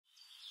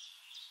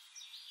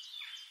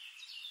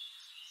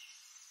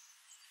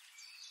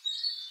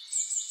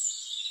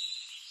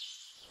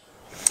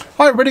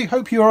Hi everybody,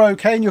 hope you're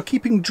okay and you're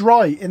keeping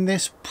dry in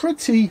this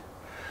pretty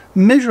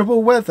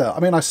miserable weather. I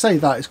mean, I say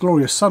that, it's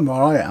glorious sun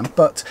where I am,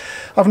 but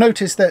I've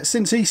noticed that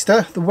since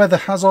Easter the weather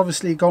has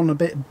obviously gone a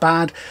bit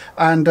bad,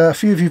 and a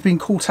few of you have been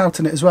caught out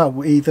in it as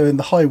well, either in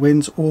the high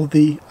winds or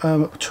the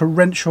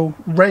torrential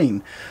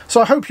rain.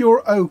 So I hope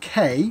you're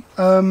okay.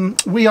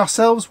 We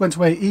ourselves went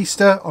away at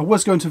Easter. I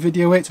was going to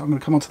video it, I'm going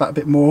to come on to that a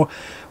bit more.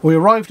 We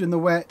arrived in the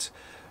wet,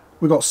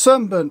 we got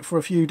sunburnt for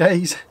a few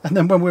days, and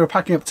then when we were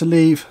packing up to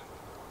leave,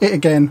 it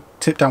again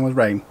tipped down with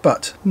rain,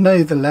 but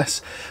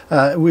nevertheless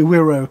we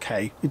were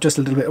okay, just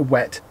a little bit of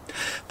wet.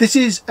 This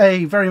is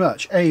very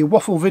much a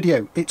waffle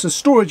video. It's a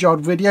storage yard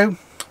video.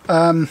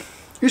 I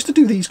used to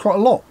do these quite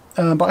a lot,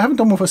 but I haven't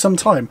done one for some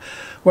time,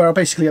 where I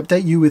basically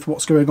update you with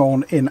what's going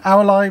on in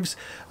our lives,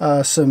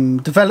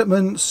 some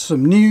developments,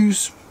 some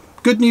news,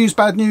 good news,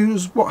 bad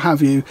news, what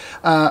have you.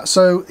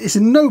 So it's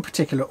in no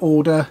particular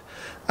order,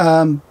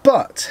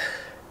 but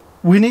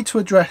we need to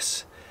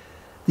address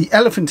the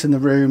elephant in the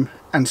room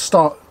and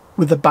start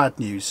with the bad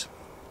news.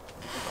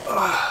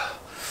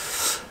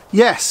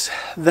 Yes,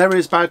 there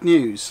is bad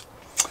news.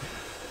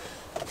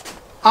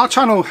 Our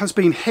channel has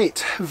been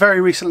hit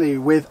very recently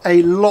with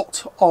a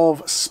lot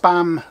of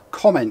spam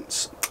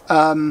comments.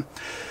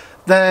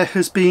 There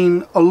has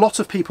been a lot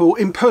of people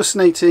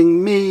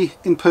impersonating me,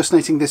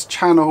 impersonating this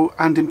channel,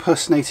 and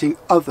impersonating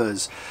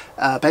others,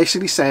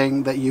 basically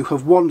saying that you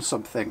have won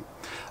something.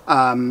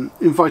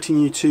 Inviting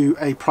you to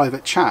a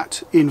private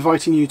chat,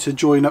 inviting you to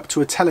join up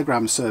to a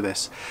Telegram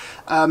service.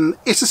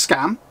 It's a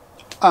scam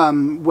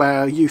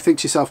where you think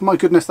to yourself, my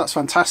goodness, that's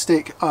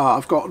fantastic,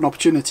 I've got an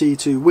opportunity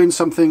to win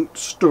something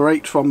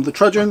straight from the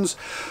Trudgians,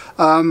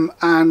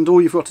 and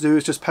all you've got to do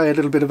is just pay a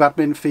little bit of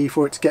admin fee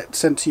for it to get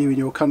sent to you in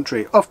your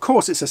country. Of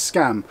course it's a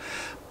scam,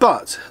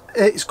 but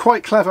it's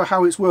quite clever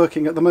how it's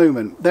working at the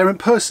moment. They're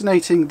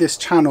impersonating this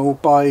channel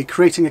by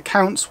creating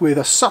accounts with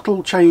a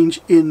subtle change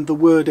in the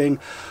wording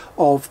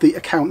of the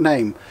account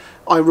name.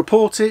 I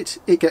report it,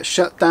 it gets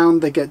shut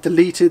down, they get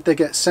deleted, they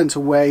get sent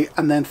away,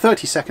 and then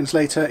 30 seconds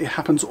later it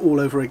happens all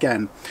over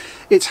again.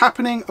 It's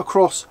happening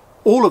across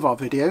all of our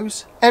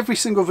videos. Every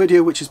single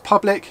video which is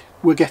public,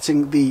 we're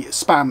getting the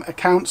spam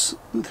accounts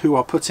who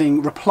are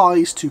putting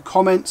replies to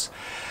comments.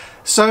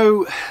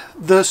 So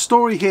the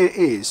story here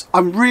is,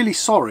 I'm really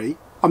sorry,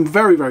 I'm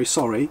very, very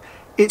sorry.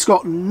 It's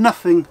got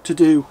nothing to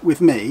do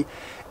with me.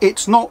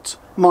 It's not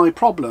my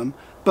problem,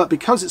 but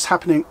because it's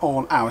happening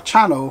on our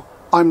channel,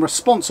 I'm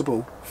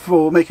responsible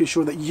for making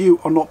sure that you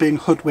are not being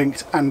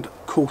hoodwinked and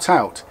caught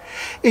out.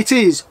 It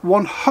is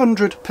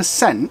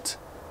 100%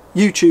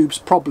 YouTube's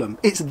problem.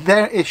 It's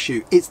their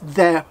issue. It's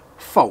their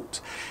fault.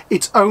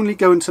 It's only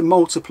going to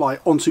multiply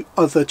onto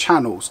other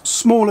channels.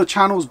 Smaller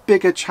channels,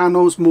 bigger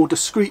channels, more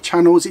discreet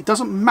channels. It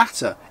doesn't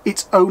matter.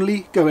 It's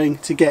only going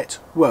to get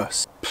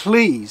worse.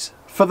 Please,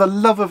 for the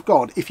love of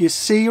God, if you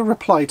see a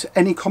reply to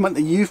any comment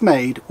that you've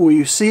made, or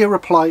you see a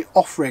reply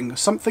offering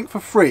something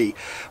for free,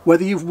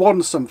 whether you've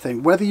won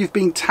something, whether you've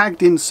been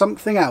tagged in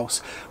something else,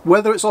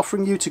 whether it's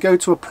offering you to go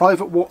to a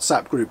private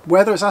WhatsApp group,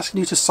 whether it's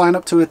asking you to sign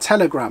up to a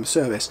Telegram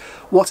service,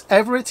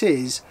 whatever it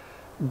is,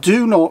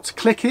 do not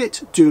click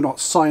it, do not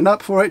sign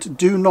up for it,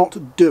 do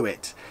not do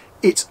it.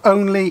 It's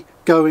only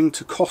going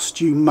to cost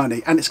you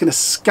money and it's going to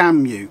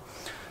scam you.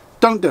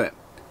 Don't do it.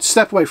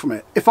 Step away from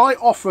it. If I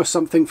offer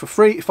something for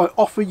free, if I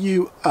offer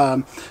you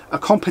a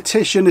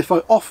competition, if I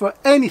offer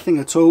anything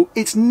at all,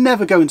 it's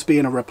never going to be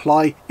in a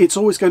reply. It's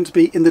always going to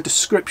be in the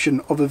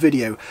description of a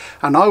video.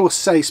 And I will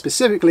say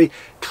specifically,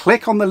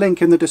 click on the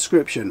link in the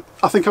description.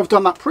 I think I've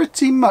done that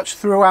pretty much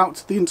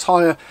throughout the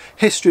entire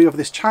history of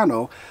this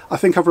channel. I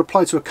think I've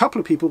replied to a couple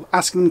of people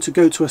asking them to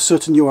go to a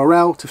certain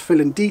URL to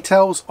fill in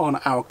details on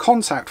our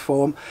contact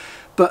form.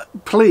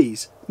 But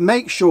please,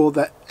 make sure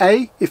that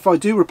if I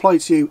do reply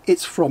to you,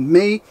 it's from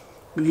me.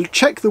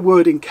 Check the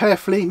wording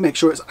carefully, make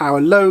sure it's our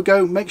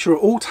logo, make sure it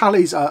all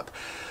tallies up.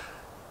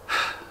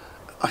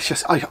 I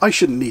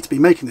shouldn't need to be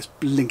making this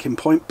linking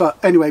point, but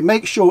anyway,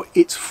 make sure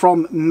it's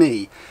from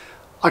me.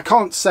 I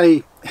can't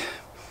say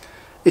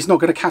it's not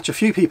going to catch a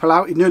few people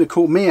out, it nearly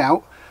caught me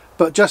out,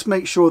 but just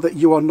make sure that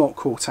you are not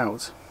caught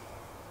out.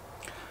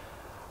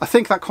 I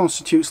think that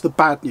constitutes the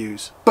bad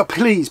news, but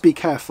please be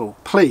careful,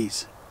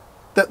 please.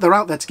 That they're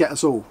out there to get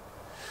us all.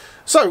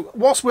 So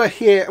whilst we're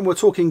here and we're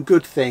talking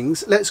good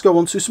things, let's go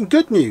on to some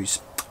good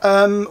news.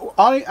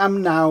 I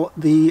am now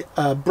the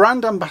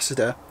brand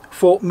ambassador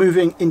for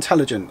Moving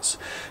Intelligence.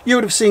 You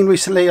would have seen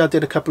recently I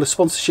did a couple of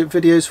sponsorship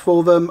videos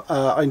for them.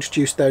 I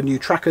introduced their new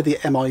tracker, the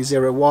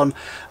MI01,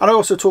 and I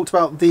also talked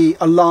about the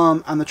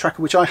alarm and the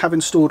tracker which I have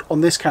installed on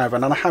this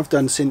caravan, and I have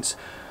done since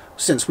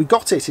we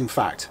got it, in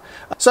fact.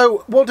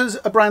 So what does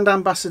a brand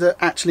ambassador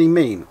actually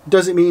mean?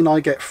 Does it mean I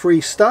get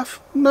free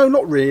stuff? No,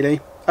 not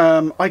really.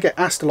 I get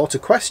asked a lot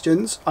of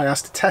questions. I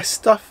ask to test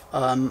stuff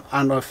and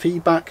I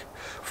feedback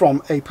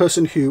from a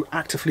person who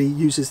actively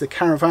uses the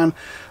caravan,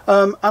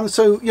 and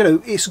so, you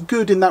know, it's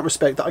good in that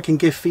respect that I can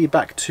give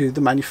feedback to the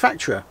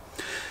manufacturer.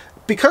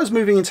 Because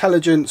Moving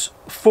Intelligence,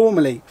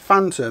 formerly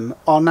Phantom,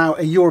 are now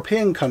a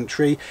European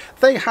country,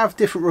 they have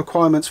different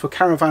requirements for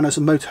caravanners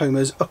and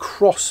motorhomers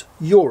across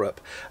Europe.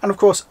 And of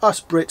course,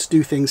 us Brits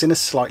do things in a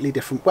slightly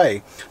different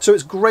way. So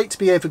it's great to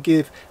be able to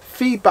give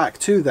feedback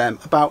to them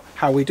about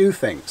how we do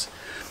things.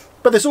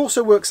 But this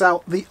also works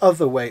out the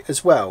other way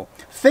as well.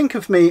 Think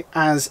of me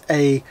as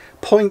a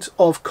point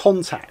of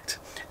contact.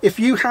 If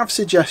you have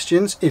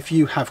suggestions, if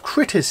you have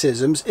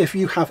criticisms, if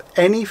you have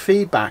any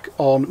feedback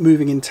on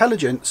Moving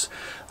Intelligence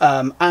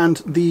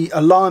and the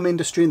alarm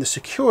industry and the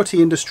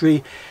security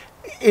industry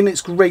in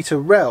its greater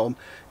realm,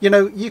 you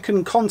know, you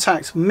can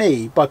contact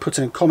me by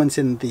putting a comment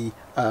in the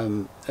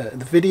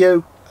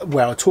video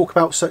where I talk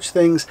about such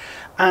things,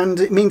 and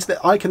it means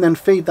that I can then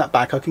feed that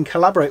back. I can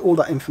collaborate all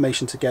that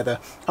information together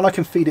and I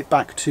can feed it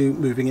back to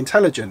Moving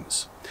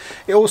Intelligence.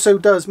 It also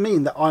does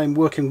mean that I'm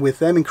working with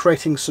them in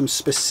creating some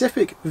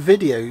specific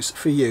videos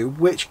for you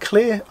which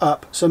clear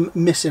up some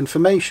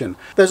misinformation.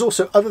 There's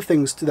also other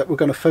things that we're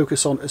going to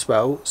focus on as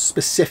well,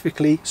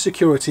 specifically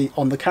security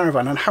on the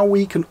caravan and how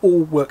we can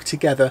all work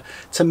together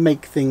to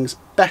make things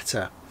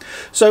better.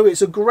 So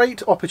it's a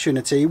great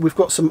opportunity. We've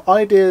got some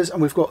ideas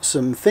and we've got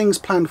some things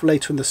planned for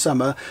later in the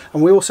summer,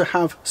 and we also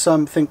have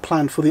something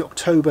planned for the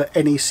October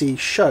NEC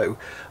show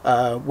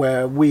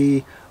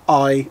where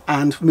I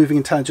and Moving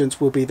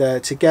Intelligence will be there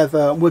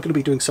together. We're going to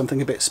be doing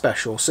something a bit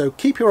special, so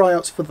keep your eye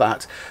out for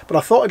that. But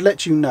I thought I'd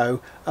let you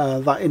know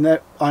that in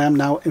there I am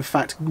now in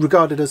fact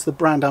regarded as the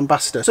brand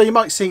ambassador, so you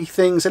might see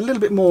things a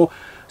little bit more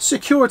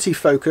security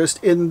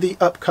focused in the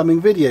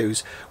upcoming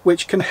videos,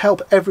 which can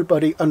help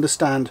everybody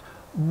understand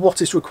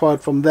what is required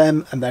from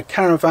them and their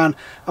caravan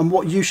and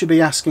what you should be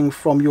asking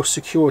from your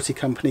security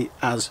company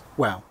as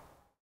well.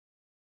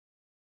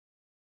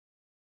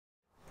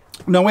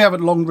 Now, we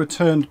haven't long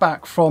returned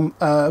back from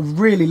a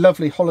really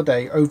lovely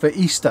holiday over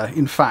Easter,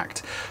 in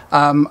fact,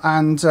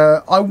 and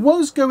I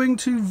was going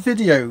to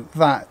video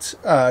that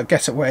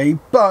getaway,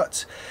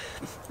 but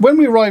when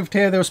we arrived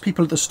here there was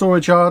people at the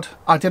storage yard.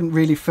 I didn't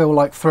really feel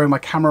like throwing my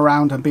camera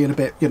around and being a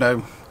bit, you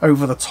know,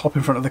 over the top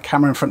in front of the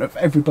camera in front of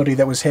everybody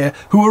that was here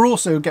who were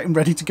also getting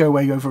ready to go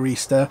away over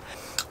Easter.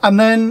 And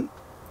then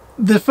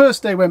the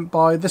first day went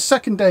by, the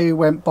second day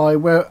went by,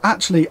 where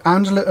actually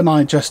Angela and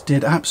I just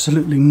did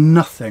absolutely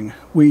nothing.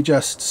 We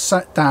just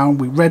sat down,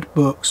 we read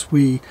books,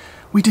 we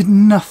did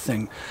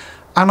nothing.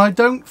 And I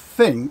don't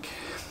think,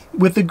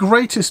 with the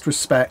greatest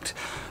respect,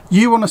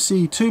 you want to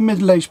see two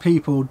middle-aged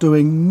people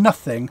doing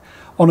nothing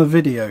on a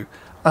video.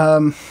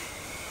 And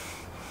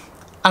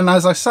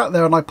as I sat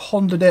there and I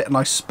pondered it and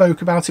I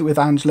spoke about it with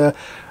Angela,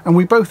 and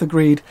we both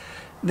agreed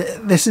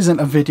this isn't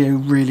a video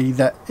really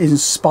that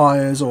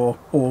inspires or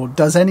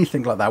does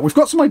anything like that. We've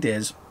got some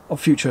ideas of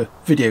future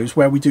videos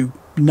where we do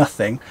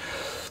nothing,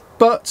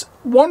 but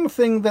one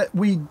thing that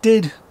we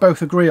did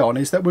both agree on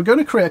is that we're going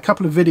to create a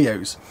couple of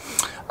videos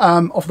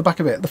off the back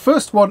of it. The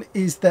first one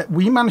is that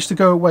we managed to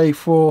go away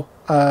for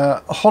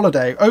a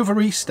holiday over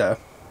Easter,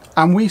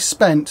 and we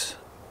spent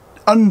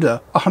under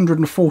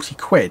 140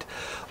 quid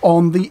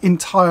on the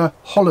entire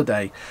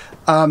holiday.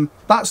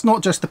 That's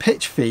not just the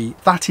pitch fee,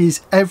 that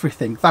is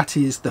everything. That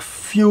is the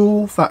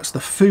fuel, that's the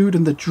food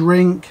and the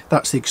drink,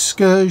 that's the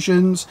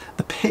excursions,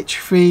 the pitch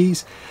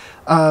fees,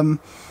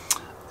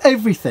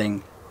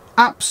 everything,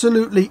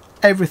 absolutely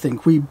everything.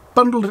 We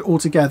bundled it all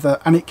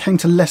together and it came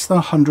to less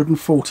than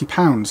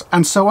 £140.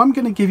 And so I'm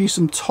going to give you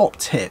some top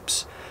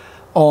tips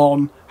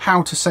on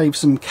how to save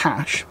some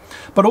cash,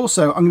 but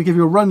also I'm going to give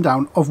you a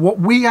rundown of what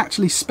we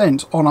actually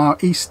spent on our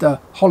Easter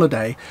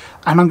holiday,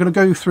 and I'm going to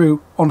go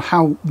through on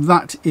how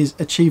that is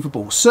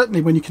achievable, certainly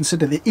when you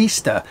consider that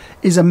Easter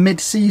is a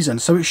mid-season,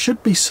 so it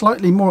should be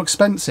slightly more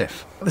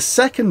expensive. The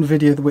second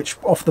video, which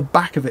off the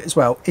back of it as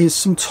well, is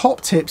some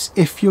top tips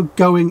if you're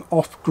going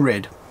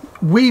off-grid.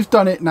 We've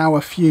done it now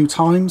a few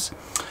times.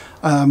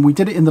 We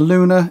did it in the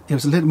Lunar. It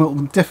was a little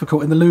more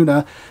difficult in the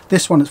Lunar.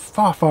 This one is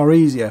far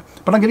easier,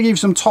 but I'm going to give you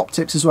some top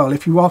tips as well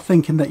if you are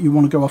thinking that you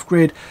want to go off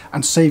grid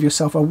and save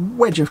yourself a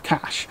wedge of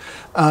cash.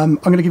 I'm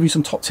going to give you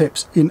some top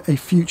tips in a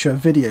future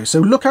video,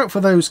 so look out for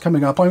those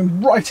coming up.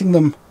 I'm writing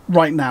them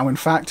right now, in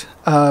fact,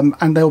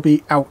 and they'll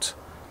be out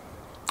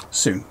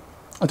soon.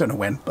 I don't know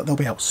when, but they'll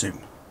be out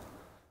soon.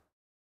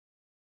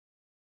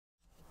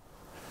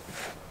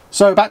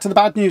 So back to the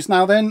bad news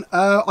now then.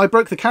 I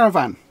broke the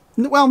caravan.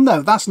 Well,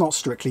 no, that's not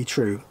strictly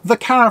true. The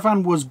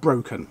caravan was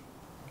broken.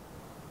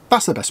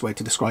 That's the best way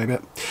to describe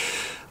it.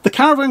 The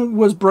caravan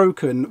was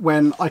broken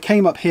when I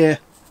came up here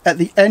at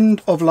the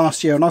end of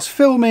last year and I was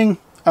filming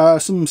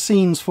some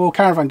scenes for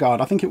Caravan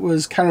Guard. I think it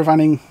was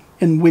Caravanning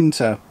in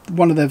Winter,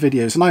 one of their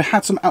videos, and I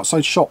had some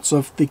outside shots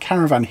of the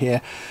caravan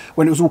here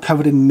when it was all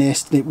covered in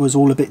mist and it was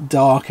all a bit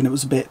dark and it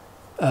was a bit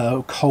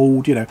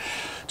cold, you know.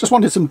 Just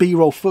wanted some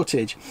B-roll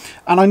footage,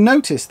 and I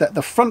noticed that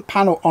the front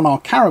panel on our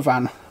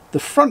caravan, the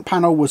front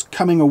panel was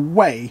coming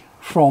away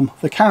from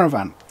the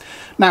caravan.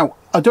 Now,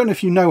 I don't know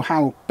if you know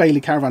how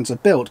Bailey caravans are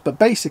built, but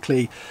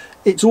basically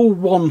it's all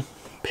one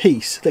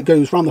piece that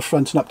goes around the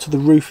front and up to the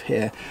roof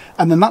here,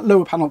 and then that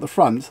lower panel at the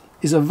front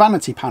is a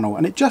vanity panel,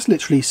 and it just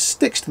literally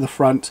sticks to the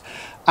front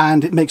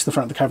and it makes the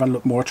front of the caravan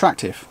look more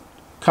attractive.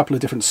 couple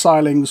of different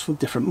stylings for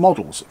different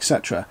models,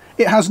 etc.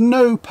 It has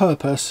no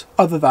purpose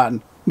other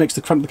than makes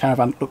the front of the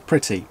caravan look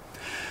pretty.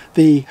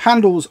 The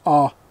handles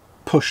are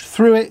pushed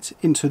through it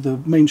into the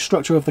main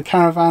structure of the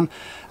caravan,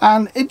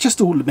 and it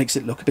just all makes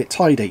it look a bit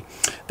tidy.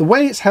 The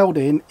way it's held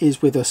in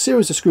is with a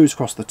series of screws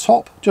across the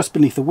top, just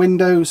beneath the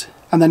windows,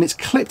 and then it's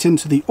clipped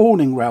into the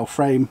awning rail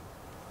frame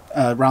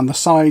around the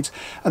sides,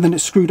 and then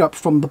it's screwed up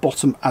from the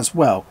bottom as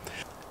well.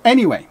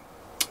 Anyway,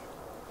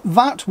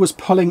 that was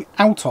pulling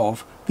out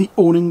of the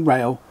awning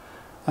rail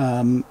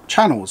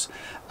channels,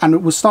 and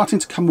it was starting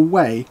to come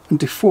away and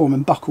deform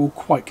and buckle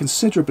quite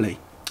considerably.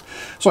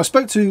 So I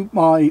spoke to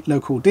my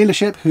local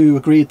dealership, who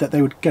agreed that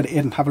they would get it in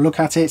and have a look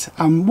at it,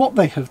 and what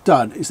they have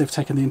done is they've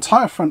taken the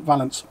entire front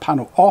valance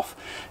panel off,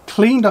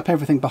 cleaned up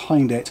everything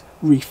behind it,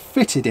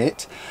 refitted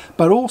it,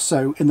 but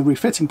also in the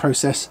refitting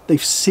process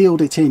they've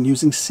sealed it in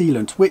using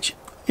sealant, which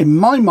in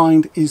my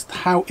mind is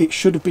how it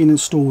should have been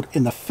installed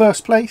in the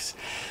first place.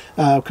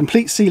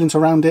 Complete sealant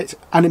around it,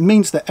 and it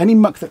means that any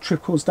muck that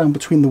trickles down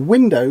between the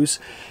windows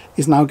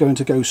is now going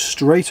to go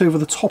straight over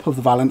the top of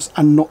the valance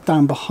and not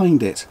down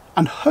behind it,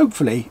 and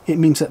hopefully it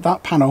means that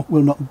that panel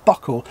will not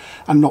buckle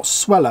and not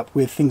swell up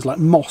with things like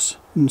moss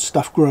and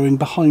stuff growing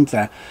behind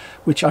there,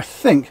 which I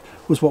think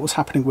was what was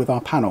happening with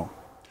our panel.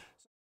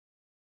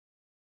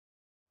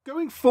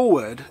 Going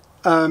forward,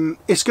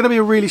 it's going to be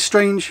a really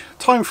strange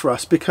time for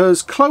us,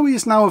 because Chloe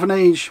is now of an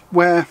age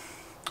where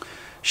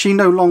she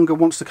no longer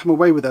wants to come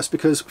away with us,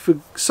 because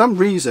for some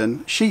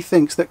reason she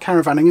thinks that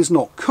caravanning is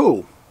not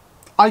cool.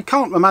 I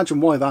can't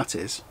imagine why that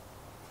is,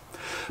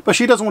 but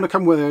she doesn't want to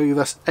come with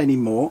us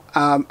anymore,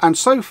 and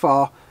so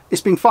far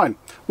it's been fine.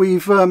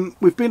 We've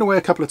been away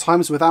a couple of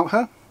times without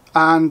her,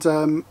 and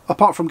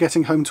apart from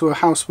getting home to a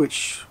house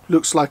which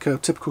looks like a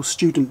typical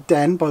student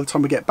den by the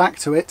time we get back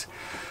to it,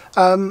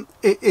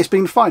 it's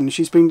been fine.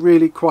 She's been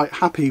really quite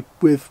happy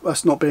with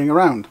us not being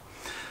around.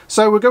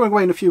 So we're going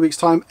away in a few weeks'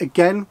 time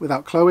again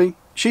without Chloe.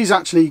 She's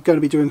actually going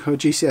to be doing her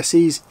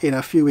GCSEs in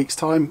a few weeks'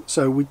 time,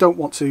 so we don't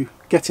want to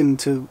get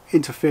into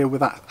interfere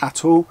with that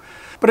at all.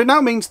 But it now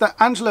means that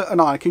Angela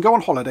and I can go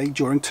on holiday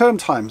during term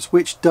times,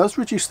 which does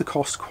reduce the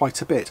cost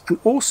quite a bit, and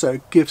also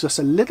gives us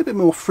a little bit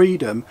more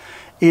freedom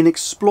in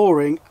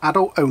exploring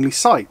adult-only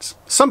sites.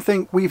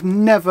 Something we've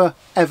never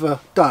ever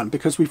done,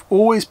 because we've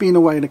always been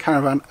away in a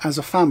caravan as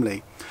a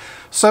family.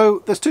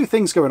 So there's two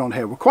things going on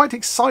here. We're quite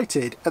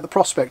excited at the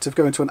prospect of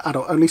going to an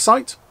adult-only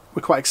site.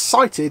 We're quite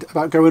excited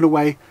about going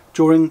away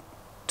during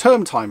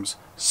term times,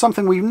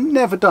 something we've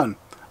never done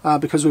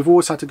because we've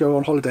always had to go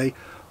on holiday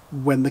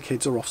when the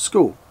kids are off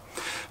school.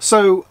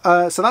 So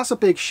that's a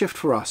big shift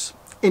for us.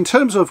 In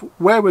terms of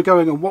where we're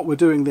going and what we're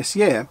doing this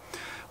year,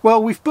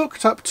 well, we've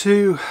booked up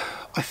to,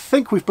 I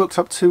think we've booked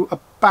up to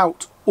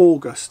about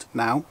August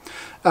now.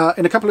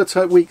 In a couple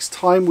of weeks'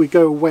 time we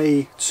go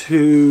away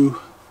to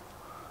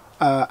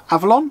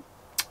Avalon.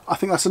 I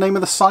think that's the name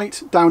of the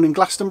site, down in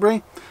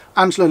Glastonbury.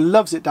 Angela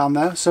loves it down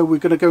there, so we're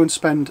going to go and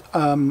spend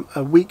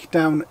a week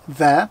down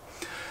there.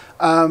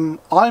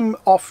 I'm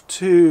off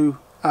to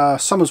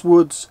Somers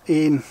Woods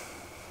in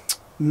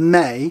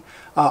May.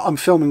 I'm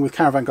filming with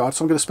Caravan Guard,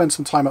 so I'm going to spend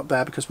some time up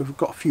there because we've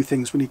got a few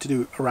things we need to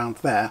do around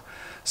there.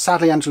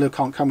 Sadly, Angela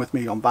can't come with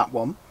me on that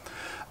one.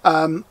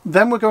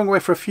 Then we're going away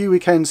for a few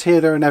weekends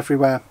here, there and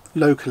everywhere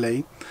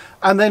locally.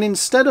 And then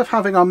instead of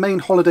having our main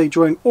holiday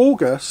during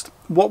August,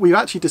 what we've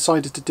actually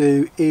decided to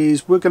do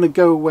is we're going to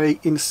go away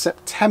in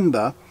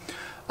September,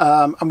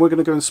 and we're going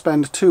to go and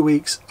spend 2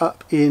 weeks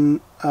up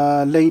in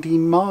Lady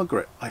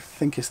Margaret, I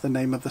think is the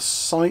name of the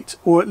site,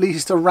 or at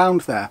least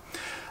around there.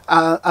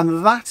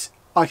 And that,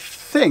 I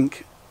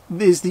think,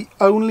 is the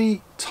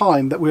only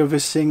time that we're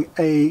visiting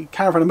a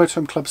Caravan and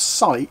Motorhome Club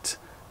site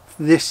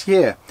this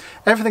year.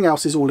 Everything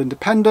else is all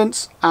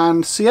independents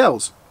and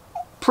CLs,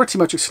 pretty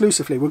much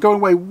exclusively. We're going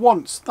away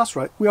once, that's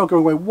right, we are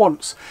going away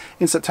once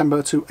in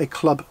September to a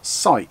club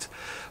site.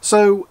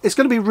 So it's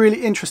going to be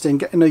really interesting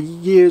getting a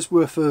year's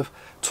worth of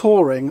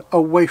touring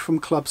away from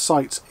club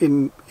sites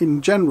in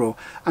general,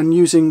 and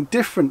using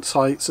different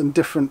sites and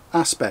different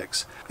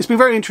aspects. It's been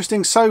very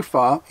interesting so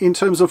far in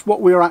terms of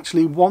what we're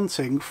actually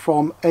wanting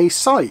from a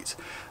site.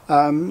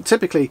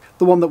 Typically,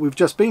 the one that we've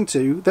just been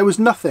to, there was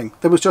nothing.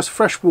 There was just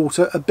fresh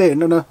water, a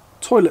bin and a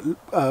toilet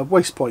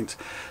waste point.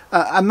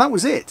 And that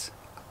was it.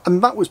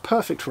 And that was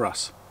perfect for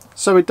us.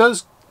 So it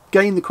does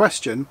gain the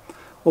question,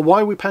 well,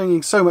 why are we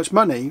paying so much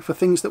money for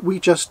things that we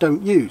just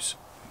don't use?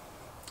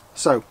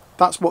 So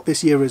that's what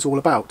this year is all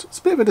about. It's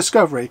a bit of a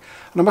discovery,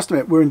 and I must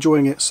admit we're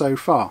enjoying it so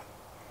far.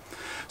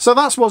 So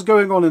that's what's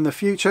going on in the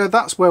future.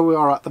 That's where we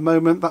are at the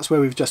moment. That's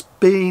where we've just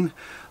been.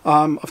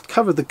 I've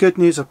covered the good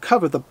news. I've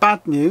covered the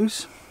bad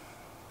news.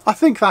 I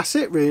think that's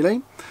it,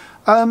 really.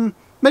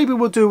 Maybe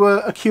we'll do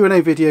a Q&A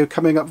video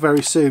coming up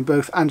very soon,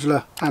 both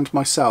Angela and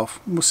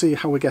myself. We'll see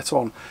how we get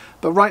on.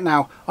 But right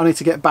now, I need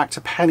to get back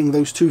to penning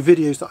those 2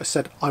 videos that I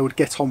said I would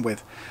get on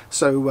with.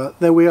 So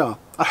there we are.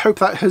 I hope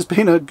that has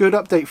been a good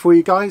update for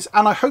you guys,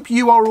 and I hope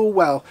you are all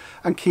well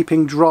and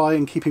keeping dry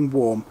and keeping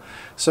warm.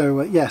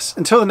 So yes,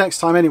 until the next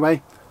time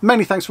anyway,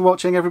 many thanks for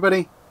watching,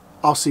 everybody.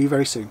 I'll see you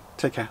very soon.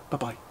 Take care.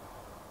 Bye-bye.